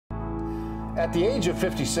At the age of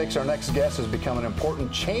 56, our next guest has become an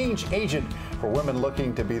important change agent for women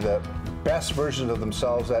looking to be the best version of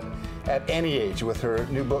themselves at any age. With her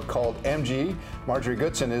new book called MG, Marjorie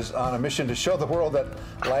Goodson is on a mission to show the world that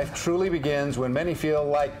life truly begins when many feel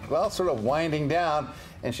like, well, sort of winding down.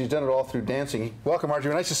 And she's done it all through dancing. Welcome,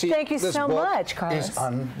 Marjorie. Nice to see you. Thank you so much, Carlos. It's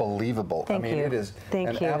unbelievable. Thank you. It is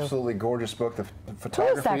an absolutely gorgeous book. The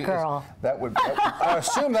photography. Who is that girl? I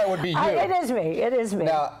assume that would be you. It is me. It is me.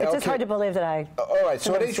 Now, it's just hard to believe that I. All right.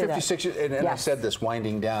 So at age 56, and yes. I said this,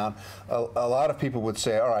 winding down. A lot of people would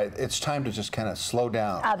say, all right, it's time to just kind of slow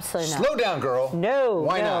down. Absolutely not. Slow down, girl. No.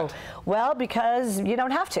 Why not? Well, because you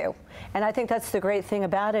don't have to. And I think that's the great thing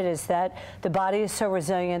about it, is that the body is so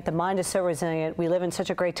resilient, the mind is so resilient. We live in such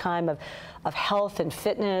a great time of health and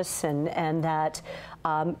fitness, and that,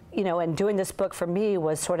 you know, and doing this book for me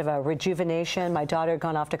was sort of a rejuvenation. My daughter had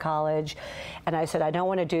gone off to college, and I said, I don't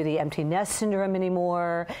want to do the empty nest syndrome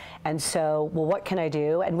anymore. And so, well, what can I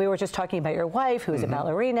do? And we were just talking about your wife, who's a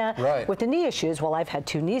ballerina, with the knee issues. Well, I've had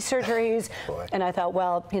 2 knee surgeries, and I thought,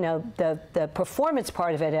 well, you know, the performance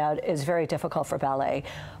part of it is very difficult for ballet,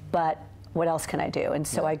 but what else can I do? And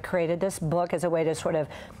so I created this book as a way to sort of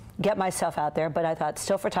get myself out there, but I thought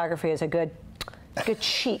still photography is a good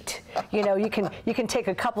cheat. You know, you can take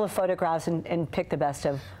a couple of photographs and pick the best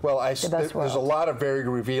of the best there's a lot of very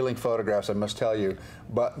revealing photographs, I must tell you,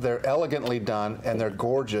 but they're elegantly done and they're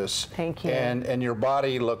gorgeous. Thank you. And your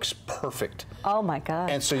body looks perfect. Oh my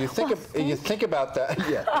God. And so you think think about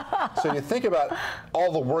that. So you think about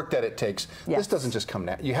all the work that it takes. This doesn't just come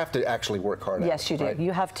now. You have to actually work hard at it. Yes, you do. Right?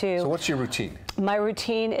 You have to. So what's your routine? My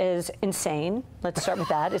routine is insane. Let's start with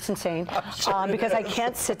that. It's insane because I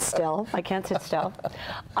can't sit still. I can't sit still.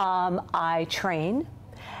 I train.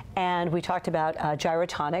 And we talked about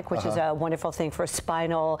gyrotonic, which is a wonderful thing for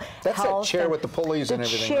spinal health. That's that chair with the pulleys and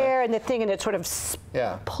everything. The chair and the thing, and it sort of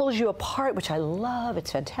pulls you apart, which I love.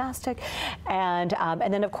 It's fantastic. And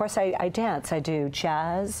then, of course, I dance. I do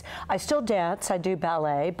jazz. I still dance. I do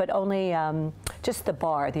ballet, but only just the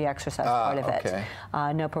bar, the exercise part of it.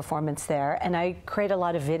 No performance there. And I create a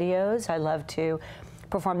lot of videos. I love to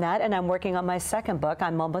perform that, and I'm working on my second book.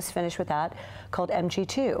 I'm almost finished with that, called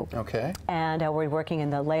MG2. Okay. And we're working in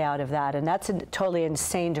the layout of that, and that's a totally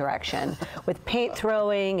insane direction with paint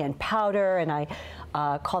throwing and powder, and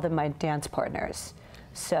I call them my dance partners.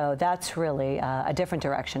 So that's really a different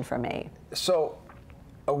direction for me. So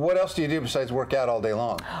what else do you do besides work out all day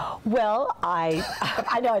long? Well, I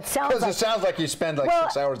know it sounds because it sounds like you spend like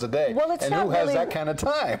 6 hours a day. Well, it's and not who has really that kind of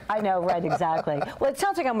time? I know, right? Exactly. Well, it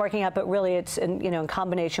sounds like I'm working out, but really, it's in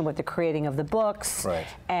combination with the creating of the books,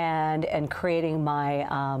 and creating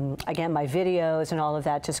my again, my videos, and all of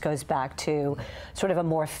that just goes back to sort of a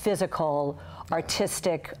more physical,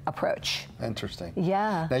 artistic approach. Interesting.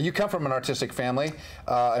 Yeah. Now, you come from an artistic family.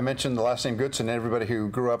 I mentioned the last name Goodson. Everybody who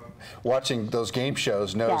grew up watching those game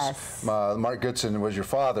shows knows Mark Goodson was your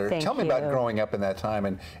father. Tell me about growing up in that time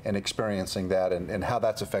and experiencing that, and how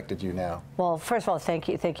that's affected you now. Well, first of all, thank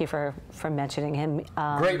you for mentioning him.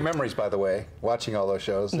 Great memories, by the way, watching all those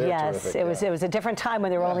shows. They're terrific. It was a different time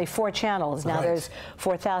when there were only 4 channels. Now there's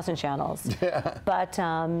 4,000 channels. But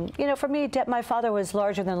you know, for me, my father was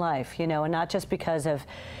larger than life. You know, and not just because of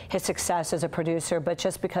his success as a producer, but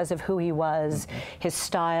just because of who he was, his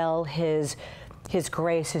style, his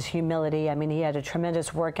grace, his humility. I mean, he had a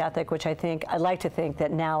tremendous work ethic, which I like to think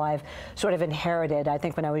that now I've sort of inherited. I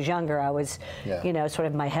think when I was younger, I was, you know, sort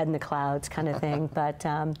of my head in the clouds kind of thing. But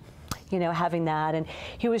you know, having that, and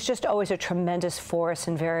he was just always a tremendous force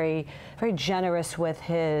and very, very generous with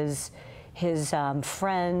his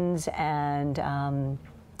friends, and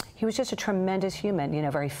he was just a tremendous human, you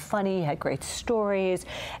know, very funny, had great stories,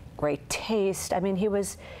 great taste. I mean, he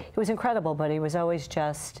was incredible, but he was always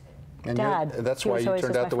just Dad. That's why you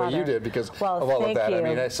turned out the way you did, because of all of that. I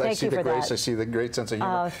mean, I see the grace, I see the great sense of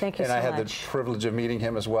humor. Oh, thank you so much. And I had the privilege of meeting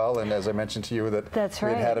him as well, and as I mentioned to you that we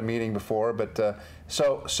had had a meeting before. But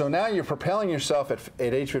so now you're propelling yourself at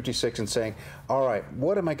age 56 and saying, all right,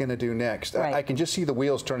 what am I going to do next? I can just see the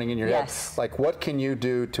wheels turning in your head. Like, what can you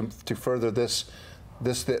do to further this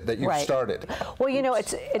that you've started? Well, you know,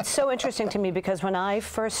 it's so interesting to me, because when I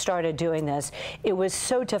first started doing this, it was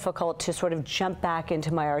so difficult to sort of jump back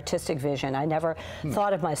into my artistic vision. I never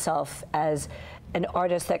thought of myself as an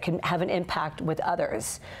artist that can have an impact with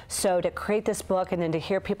others. So to create this book and then to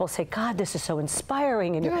hear people say, God, this is so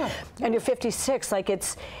inspiring, and you're 56, like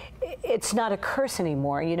it's not a curse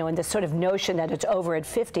anymore, you know, and this sort of notion that it's over at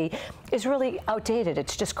 50 is really outdated.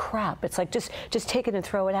 It's just crap. It's like, just take it and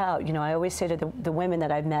throw it out. You know, I always say to the women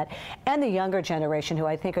that I've met and the younger generation, who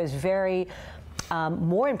I think is very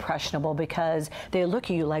more impressionable because they look at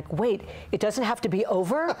you like, wait, it doesn't have to be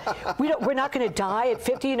over? We're not going to die at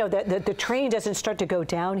 50? You know, the train doesn't start to go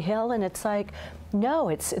downhill, and it's like, no,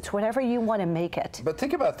 it's whatever you want to make it. But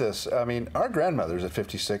think about this. I mean, our grandmothers at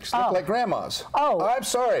 56 look like grandmas. Oh. I'm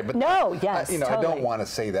sorry, but no, yes, you know, totally. I don't want to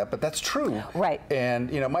say that, but that's true. Right.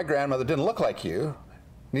 And, you know, my grandmother didn't look like you.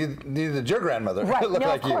 Neither did your grandmother look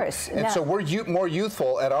like you. Of course. And so we're more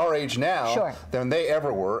youthful at our age now than they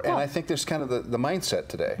ever were. And I think there's kind of the mindset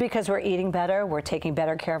today. Because we're eating better, we're taking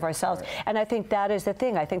better care of ourselves. Right. And I think that is the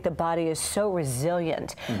thing. I think the body is so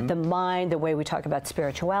resilient. The mind, the way we talk about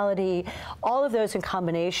spirituality, all of those in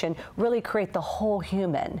combination really create the whole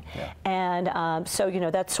human. And so, you know,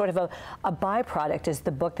 that's sort of a byproduct is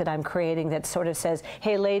the book that I'm creating that sort of says,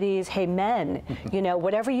 hey, ladies, hey, men, you know,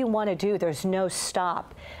 whatever you want to do, there's no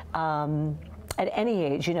stop. At any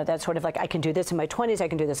age, you know, that's sort of like, I can do this in my 20s, I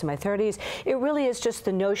can do this in my 30s. It really is just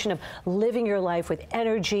the notion of living your life with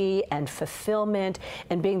energy and fulfillment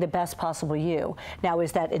and being the best possible you. Now,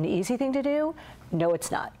 is that an easy thing to do? No,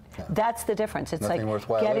 it's not. That's the difference. It's nothing like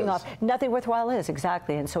worthwhile getting is. off. Nothing worthwhile is,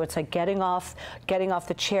 exactly. And so it's like getting off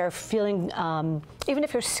the chair, feeling, even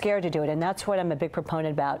if you're scared to do it. And that's what I'm a big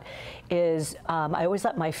proponent about. Is I always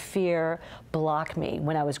let my fear block me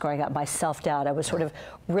when I was growing up. My self-doubt. I was sort of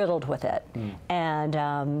riddled with it, and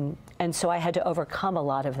so I had to overcome a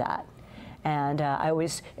lot of that. And I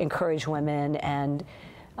always encourage women and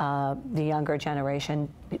the younger generation,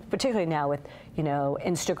 particularly now with, you know,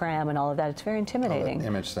 Instagram and all of that, it's very intimidating. All that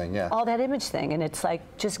image thing, yeah. All that image thing, and it's like,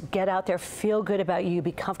 just get out there, feel good about you,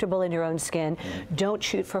 be comfortable in your own skin. Don't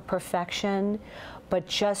shoot for perfection, but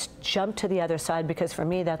just jump to the other side, because for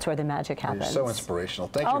me, that's where the magic happens. You're so inspirational.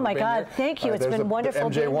 Thank you. Oh my God, thank you. It's been wonderful.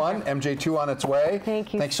 MJ1, MJ2 on its way.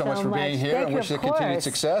 Thank you. Thanks so much for being here. I wish you continued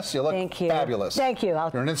success. You look fabulous. Thank you.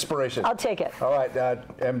 You're an inspiration. I'll take it. All right.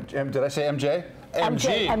 Did I say MJ?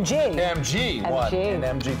 MG. MG1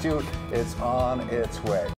 and MG2 is on its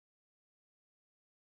way.